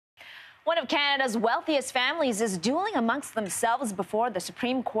One of Canada's wealthiest families is dueling amongst themselves before the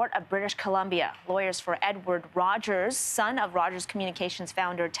Supreme Court of British Columbia. Lawyers for Edward Rogers, son of Rogers Communications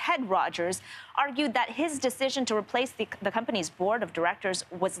founder Ted Rogers, argued that his decision to replace the company's board of directors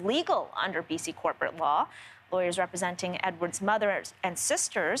was legal under BC corporate law. Lawyers representing Edward's mother and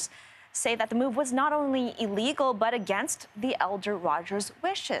sisters say that the move was not only illegal, but against the elder Rogers'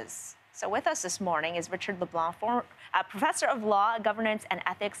 wishes. So with us this morning is Richard LeBlanc, professor of law, governance, and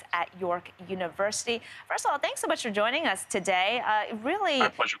ethics at York University. First of all, thanks so much for joining us today. Really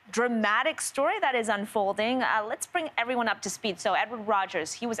dramatic story that is unfolding. Let's bring everyone up to speed. So Edward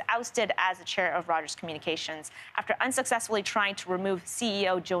Rogers, he was ousted as the chair of Rogers Communications after unsuccessfully trying to remove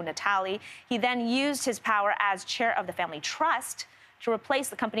CEO Joe Natale. He then used his power as chair of the family trust to replace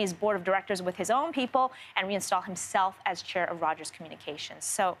the company's board of directors with his own people and reinstall himself as chair of Rogers Communications.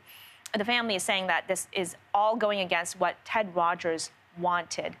 So the family is saying that this is all going against what Ted Rogers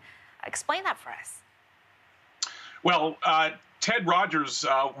wanted. Explain that for us. Well, Ted Rogers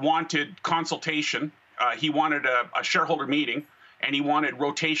wanted consultation. He wanted a shareholder meeting, and he wanted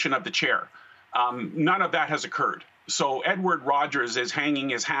rotation of the chair. None of that has occurred. So Edward Rogers is hanging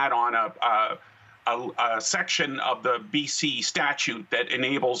his hat on a section of the BC statute that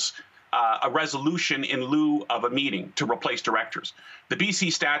enables a resolution in lieu of a meeting to replace directors. The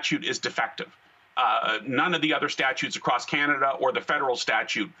BC statute is defective. None of the other statutes across Canada or the federal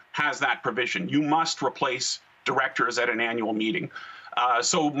statute has that provision. You must replace directors at an annual meeting.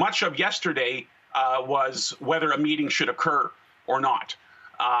 So much of yesterday was whether a meeting should occur or not.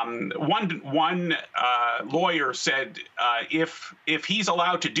 One lawyer said if he's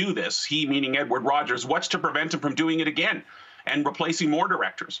allowed to do this, he meaning Edward Rogers, what's to prevent him from doing it again and replacing more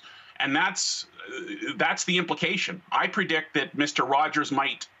directors? And that's the implication. I predict that Mr. Rogers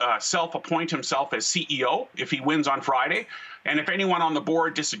might self-appoint himself as CEO if he wins on Friday. And if anyone on the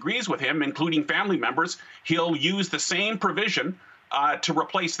board disagrees with him, including family members, he'll use the same provision to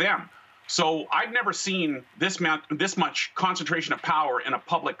replace them. So I've never seen this much concentration of power in a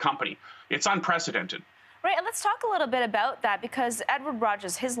public company. It's unprecedented. Right, and let's talk a little bit about that, because Edward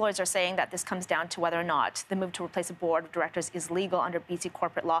Rogers, his lawyers are saying that this comes down to whether or not the move to replace a board of directors is legal under BC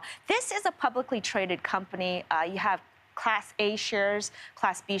corporate law. This is a publicly traded company. You have Class A shares,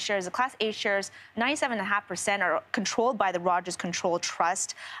 Class B shares. The Class A shares, 97.5% are controlled by the Rogers Control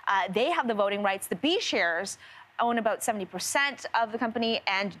Trust. They have the voting rights. The B shares own about 70% of the company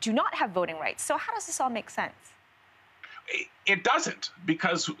and do not have voting rights. So how does this all make sense? It doesn't,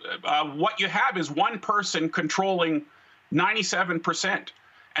 because what you have is one person controlling 97%.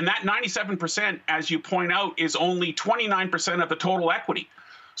 And that 97%, as you point out, is only 29% of the total equity.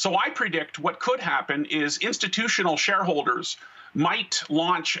 So I predict what could happen is institutional shareholders might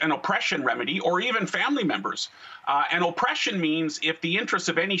launch an oppression remedy, or even family members. And oppression means if the interests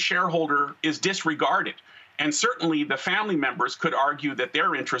of any shareholder is disregarded. And certainly the family members could argue that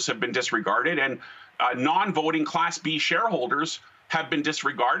their interests have been disregarded, and non-voting Class B shareholders have been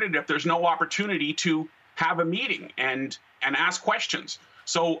disregarded if there's no opportunity to have a meeting and ask questions.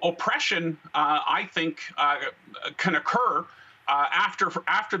 So oppression, I think, can occur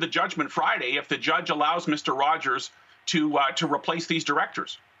after the judgment Friday if the judge allows Mr. Rogers to replace these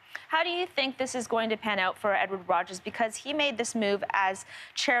directors. How do you think this is going to pan out for Edward Rogers? Because he made this move as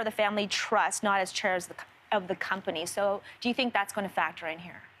chair of the family trust, not as chair of the company. So do you think that's going to factor in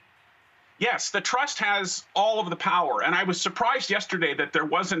here? Yes, the trust has all of the power. And I was surprised yesterday that there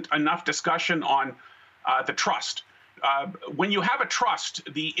wasn't enough discussion on the trust. When you have a trust,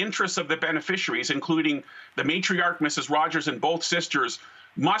 the interests of the beneficiaries, including the matriarch, Mrs. Rogers, and both sisters,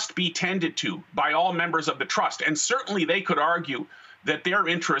 must be tended to by all members of the trust. And certainly they could argue that their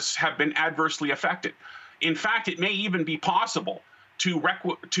interests have been adversely affected. In fact, it may even be possible to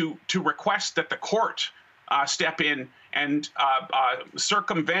request that the court step in and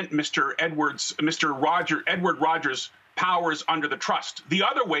circumvent Edward Rogers' powers under the trust. The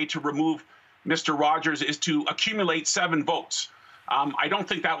other way to remove Mr. Rogers is to accumulate 7 votes. I don't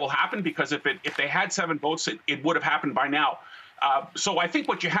think that will happen, because if they had 7 votes, it would have happened by now. So I think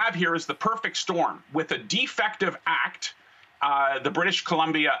what you have here is the perfect storm with a defective act, the British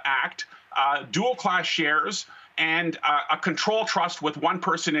Columbia Act, dual class shares, and a control trust with one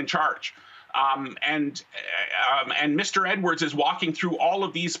person in charge. And Mr. Edwards is walking through all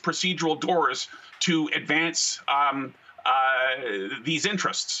of these procedural doors to advance these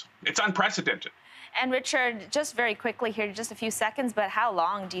interests. It's unprecedented. And Richard, just very quickly here, just a few seconds, but how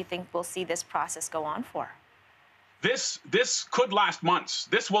long do you think we'll see this process go on for? This could last months.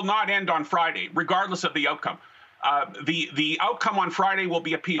 This will not end on Friday, regardless of the outcome. The outcome on Friday will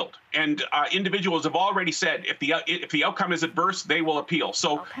be appealed, and individuals have already said if the outcome is adverse, they will appeal.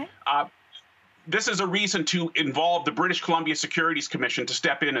 So. Okay. This is a reason to involve the British Columbia Securities Commission to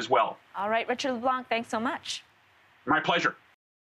step in as well. All right, Richard LeBlanc, thanks so much. My pleasure.